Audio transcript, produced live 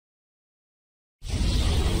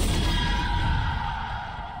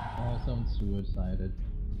suicided.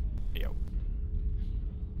 Yo.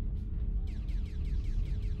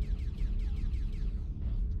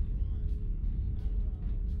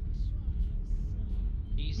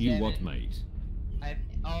 You what, mate?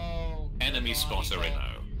 Enemy spotter in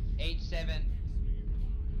O. 8-7.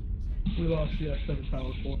 We lost the 7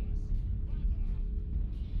 power 4.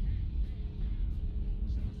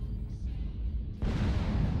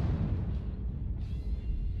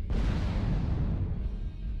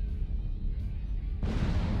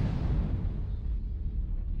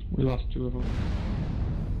 We lost 2 of them.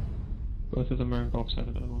 Both of them are in Gulf 7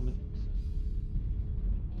 at the moment.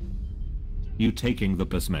 You taking the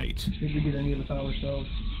piss, mate? Did we get any of the power cells?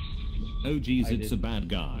 Oh geez, it's a bad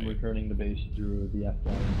guy. I'm returning the base through the F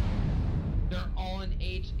line. They're all in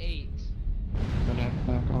H8. I'm gonna have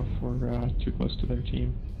to back off. We're too close to their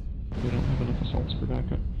team. We don't have enough assaults for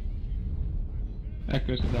backup.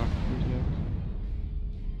 Echoes the dock through the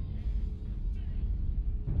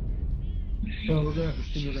So we're gonna have to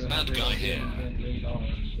see. We're gonna have Bad guy here. So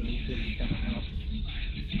we should be coming out.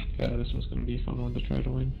 Yeah, this one's gonna be a fun one to try to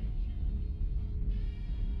win.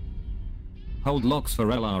 Hold locks for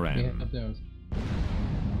LRM. Yeah, up there.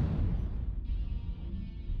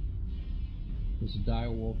 There's a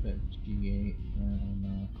dire wolf at G8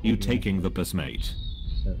 and You taking the piss, mate?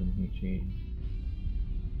 7H8.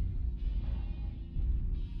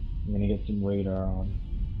 I'm gonna get some radar on.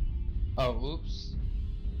 Oh, oops.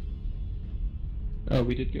 Oh,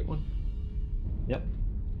 we did get one? Yep.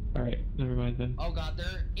 Alright, never mind then. Oh god,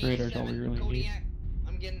 they're 8-7. Radar's all we really need. Kodiak.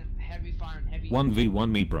 I'm getting heavy fire and heavy.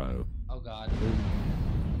 1v1 me, bro. Oh god.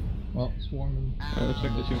 Well, swarming. It looks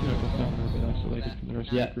like the 2 Tempest down there have been isolated from the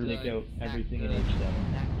rest Yeah, of the group. take out everything in Not H7.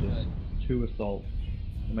 good. Just 2 assault.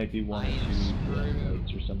 There might be 1 or 2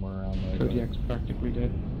 lights or somewhere around there. Kodiak's practically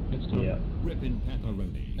dead. It's done. Yeah. Rippin'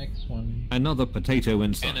 pepperoni. Next one. Another potato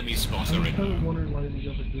inside. Enemy spotter I'm in kind of O. wondering why he's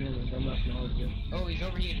over here, and I'm not gonna argue. Oh, he's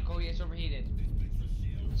overheated. Kodiak's overheated.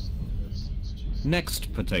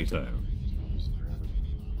 Next potato.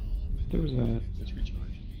 There was that.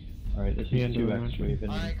 Alright, this Yeah, is no, 2X Raven.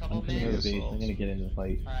 Alright, couple I'm coming out of minutes. base. I'm gonna get into the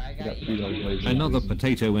fight. Alright, I I got got you. 3 dogs lasers. Another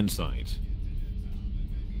potato inside.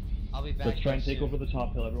 I'll be back. Let's try and here take soon. over the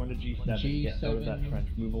top hill. Everyone to G7. Get out of that G7. trench.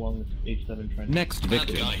 Move along this H7 trench. Next Bad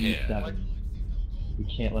victim. guy here. G7. We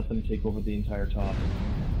can't let them take over the entire top.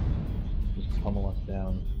 Just pummel us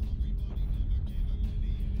down.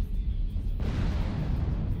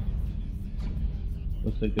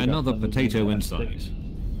 Looks like they got Another some movement potato in inside.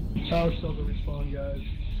 F6. Power cells will respawn, guys.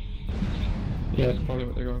 Yeah, that's probably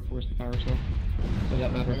what they're going for is the power cell. So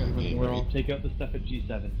that matter if we win, we're all... Take out the stuff at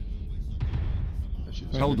G7.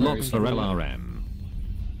 Hold locks for LRM.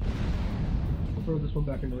 I'll throw this one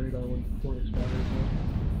back in the radar when before it expires.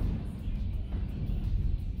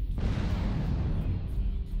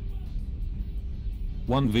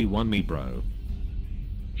 1v1 me, bro.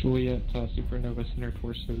 Juliet, Supernova Center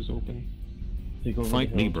torso is open. Take over Fight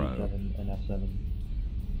the me, hill, bro. G7 and F7.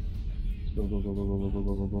 Let's go, go, go, go, go, go, go,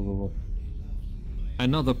 go, go, go, go.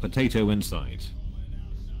 Another potato inside.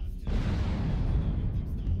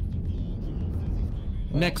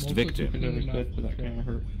 Next most of victim. Supernova's dead, so that kinda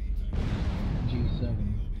hurt. G7.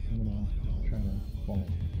 I'm gonna try to fall.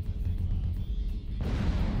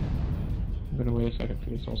 I'm gonna wait a second for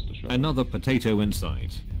this also to show. Another potato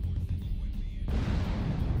inside.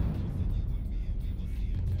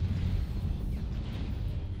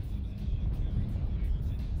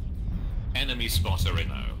 Enemy spotter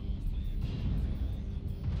in O.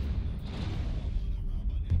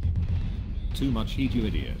 Too much heat, you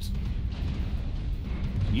idiot.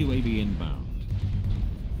 UAV inbound.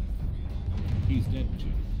 He's dead too.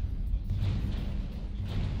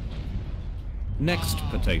 Next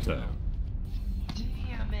potato.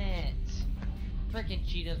 Damn it! Frickin'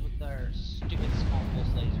 cheetahs with their stupid small pulse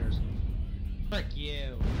lasers. Frick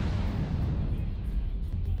you.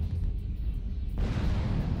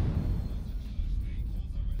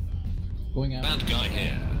 Going out. Bad guy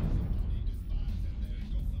here.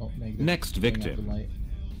 Oh, negative. Next Going out victim. the light.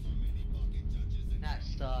 That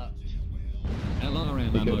sucked.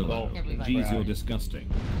 LRM Because ammo. all- Can't believe I Jeez, cried. you're disgusting.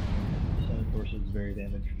 Center torso is very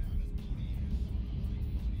damaged.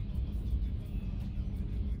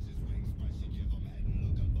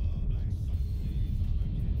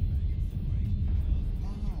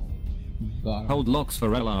 Got him. Hold locks for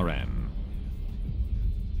LRM.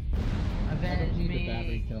 Avenge Need the battery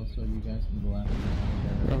me. kill so you guys can go after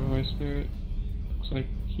the Bravo my spirit. Looks like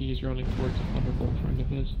he's running towards a Thunderbolt friend of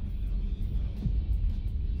his.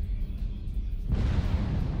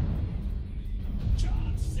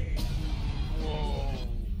 Whoa.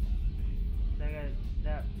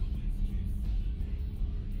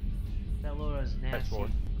 That Flash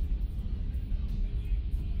forward.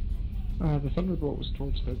 The Thunderbolt was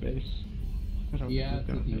towards their base. I don't Yeah,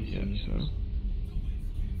 think we've gotten it yet, so...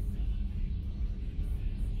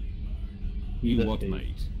 You This what, is-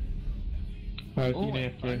 mate? Oh, you a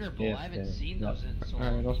AFK. Thunderbolt. I haven't AFK, seen yep. those in so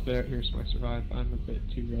Alright, long. I'll stay out here so I survive. I'm a bit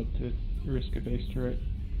too red to risk a base turret.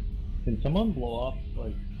 Can someone blow off,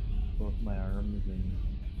 like, both my arms and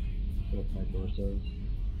both my torsos?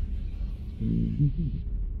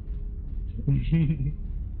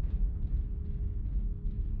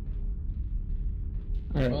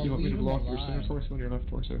 Alright, Well, you want me to leave blow him off your center alive. torso and your left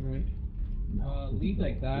torso, right? Leave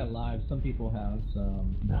that guy alive. Some people have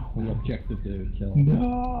the objective to kill.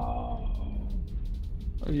 No!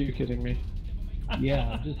 Are you kidding me?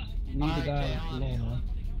 Yeah, just leave the Alright, guy stay on, alone.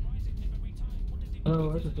 stay on.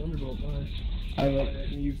 Oh, that's a Thunderbolt, nice. I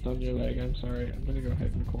used on your leg, I'm sorry. I'm gonna go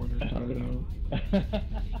head in the corner and tie it out.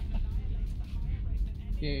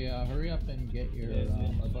 Okay, hurry up and get your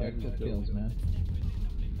objective kills, man.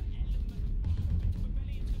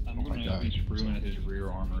 I'm gonna be screwing at his rear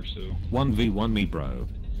armor, so 1v1 me, bro.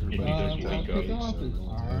 everybody does Well, wake take up. off his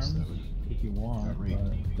arms if you want,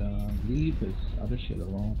 but leave his other shit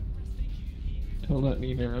alone. Don't let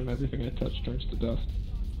me near him, everything I touch turns to dust.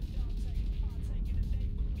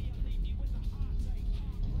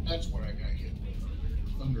 That's what I got hit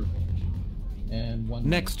with. Thunderbolt. And one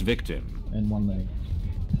Next victim. and one leg.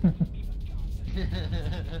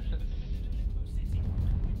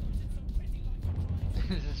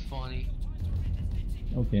 This is funny.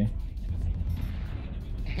 Okay.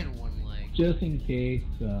 And one leg. Just in case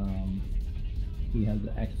he has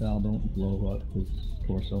the XL, don't blow up his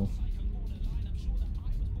torso.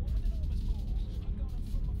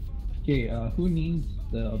 Okay, who needs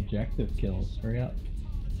the objective kills? Hurry up.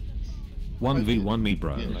 1v1 me,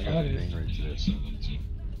 bro. Yeah, I got a bang range to this.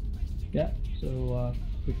 Yeah, so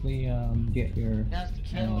quickly get your Just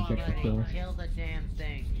kill objective already. kills. Kill the damn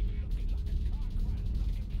thing.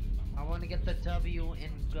 I want to get the W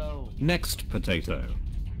and go. Next potato.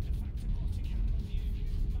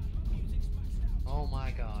 Oh my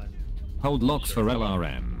god. Hold locks for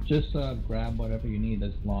LRM. Just grab whatever you need.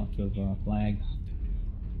 There's lots of flags.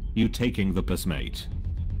 You taking the piss, mate.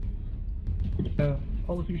 Yeah,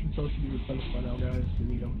 all the fusion cells should be replenished by now, guys. We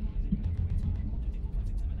need them.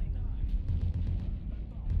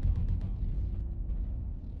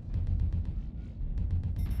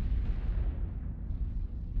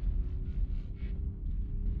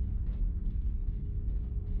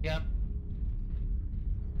 Yep.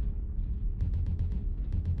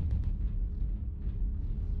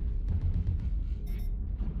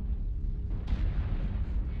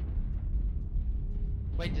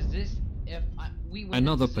 Wait, does this if we win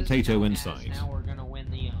Another this, does this potato count insight. as now we're gonna win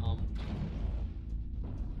the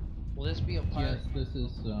will this be a part Yes, this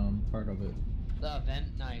is part of it. the event?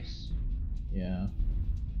 Nice. Yeah.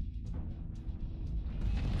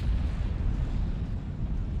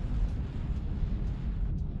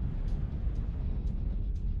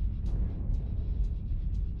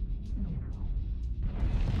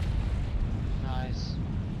 Nice.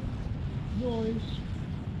 Nice.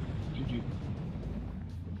 GG.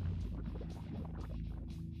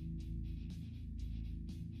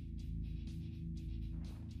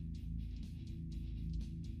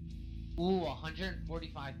 Ooh,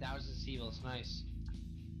 145,000 Seavils, nice.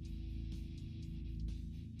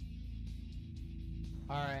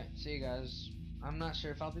 Alright, see you guys. I'm not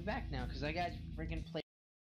sure if I'll be back now, because I got freaking play